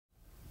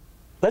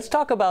Let's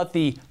talk about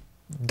the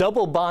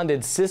double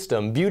bonded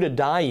system,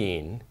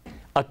 butadiene,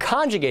 a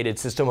conjugated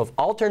system of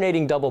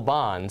alternating double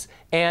bonds,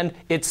 and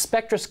its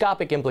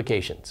spectroscopic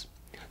implications.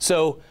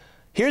 So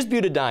here's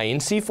butadiene,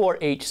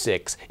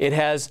 C4H6. It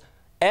has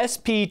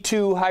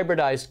sp2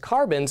 hybridized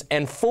carbons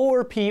and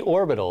 4 p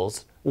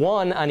orbitals,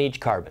 one on each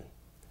carbon.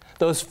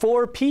 Those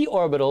 4 p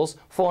orbitals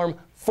form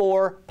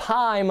 4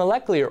 pi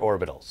molecular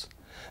orbitals.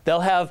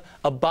 They'll have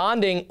a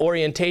bonding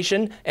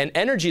orientation and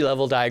energy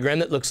level diagram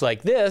that looks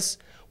like this.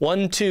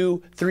 1,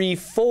 2, 3,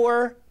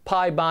 4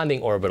 pi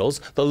bonding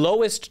orbitals. The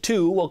lowest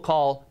two we'll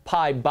call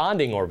pi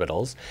bonding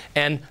orbitals,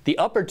 and the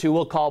upper two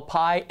we'll call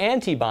pi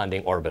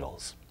anti-bonding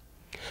orbitals.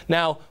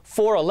 Now,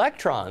 4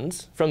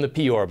 electrons from the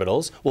p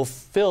orbitals will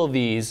fill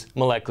these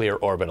molecular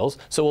orbitals.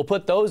 So we'll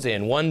put those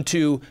in, 1,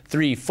 2,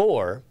 3,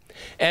 4.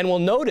 And we'll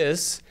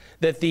notice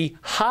that the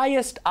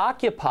highest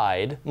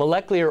occupied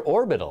molecular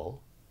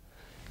orbital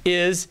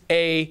is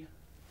a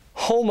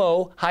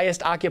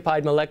highest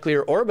occupied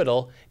molecular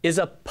orbital is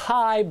a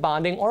pi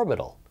bonding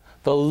orbital.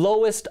 The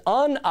lowest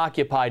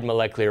unoccupied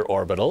molecular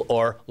orbital,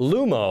 or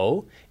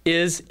LUMO,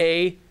 is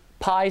a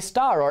pi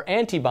star, or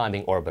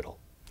antibonding orbital.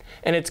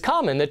 And it's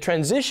common that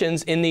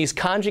transitions in these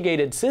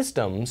conjugated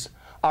systems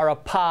are a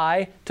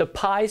pi to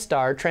pi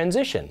star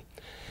transition.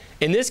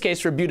 In this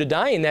case, for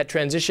butadiene, that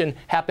transition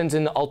happens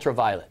in the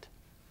ultraviolet.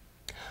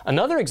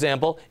 Another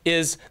example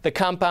is the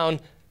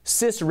compound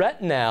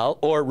cis-retinal,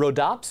 or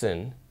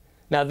rhodopsin.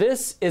 Now,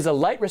 this is a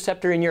light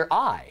receptor in your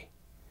eye.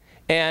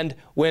 And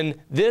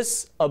when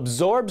this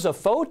absorbs a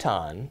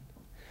photon,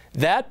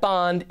 that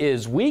bond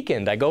is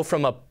weakened. I go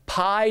from a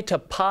pi to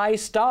pi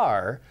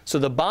star, so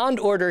the bond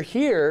order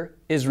here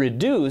is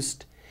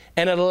reduced,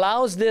 and it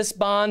allows this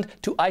bond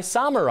to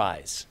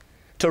isomerize,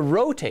 to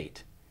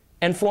rotate,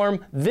 and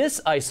form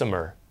this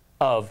isomer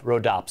of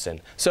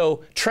rhodopsin.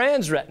 So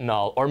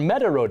transretinol, or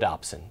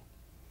metarhodopsin.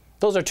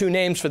 Those are two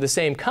names for the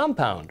same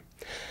compound.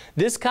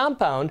 This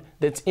compound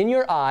that's in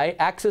your eye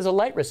acts as a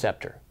light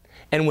receptor.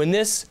 And when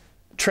this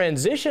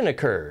transition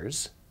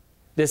occurs,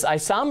 this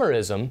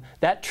isomerism,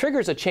 that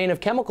triggers a chain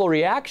of chemical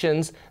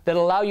reactions that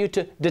allow you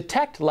to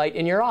detect light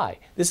in your eye.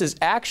 This is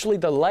actually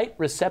the light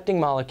recepting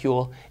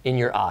molecule in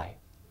your eye.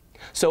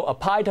 So a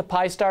pi to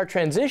pi star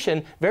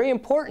transition, very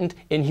important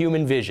in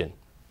human vision.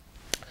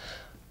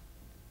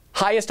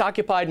 Highest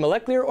occupied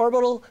molecular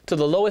orbital to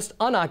the lowest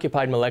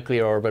unoccupied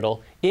molecular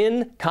orbital.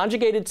 In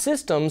conjugated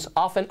systems,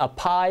 often a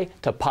pi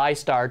to pi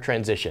star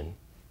transition.